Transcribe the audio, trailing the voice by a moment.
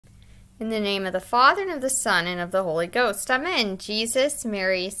In the name of the Father, and of the Son, and of the Holy Ghost. Amen. Jesus,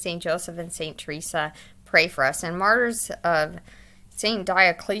 Mary, St. Joseph, and St. Teresa, pray for us. And martyrs of St.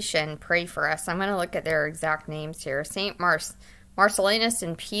 Diocletian, pray for us. I'm going to look at their exact names here. St. Marcellinus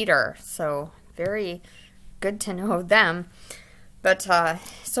and Peter. So, very good to know them. But,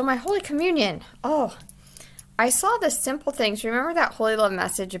 so my Holy Communion. Oh, I saw the simple things. Remember that Holy Love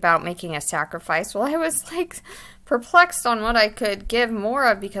message about making a sacrifice? Well, I was like perplexed on what I could give more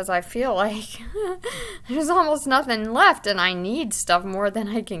of because I feel like there's almost nothing left and I need stuff more than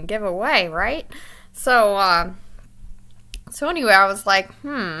I can give away, right? So, so anyway, I was like,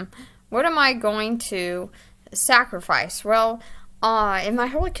 what am I going to sacrifice? Well, in my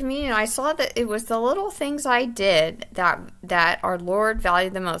Holy Communion, I saw that it was the little things I did that our Lord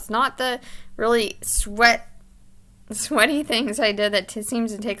valued the most, not the really sweaty things I did that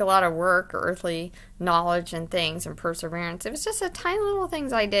seems to take a lot of work, or earthly knowledge and things and perseverance. It was just the tiny little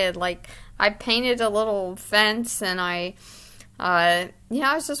things I did, like I painted a little fence, and I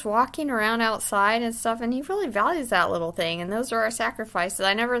was just walking around outside and stuff, and he really values that little thing, and those are our sacrifices.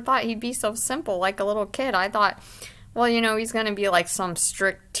 I never thought he'd be so simple like a little kid. I thought, well, he's going to be like some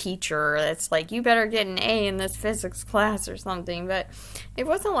strict teacher that's like, you better get an A in this physics class or something. But it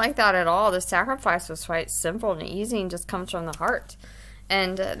wasn't like that at all. The sacrifice was quite simple and easy and just comes from the heart.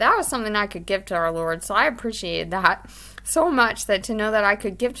 And that was something I could give to our Lord. So I appreciated that so much, that to know that I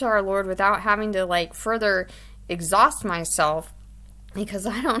could give to our Lord without having to like further exhaust myself, because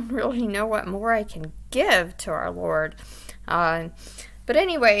I don't really know what more I can give to our Lord. But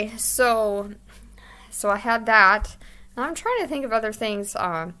anyway, so I had that. I'm trying to think of other things.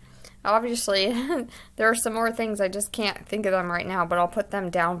 Obviously, there are some more things. I just can't think of them right now, but I'll put them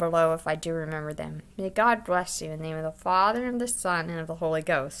down below if I do remember them. May God bless you in the name of the Father, and of the Son, and of the Holy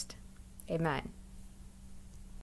Ghost. Amen.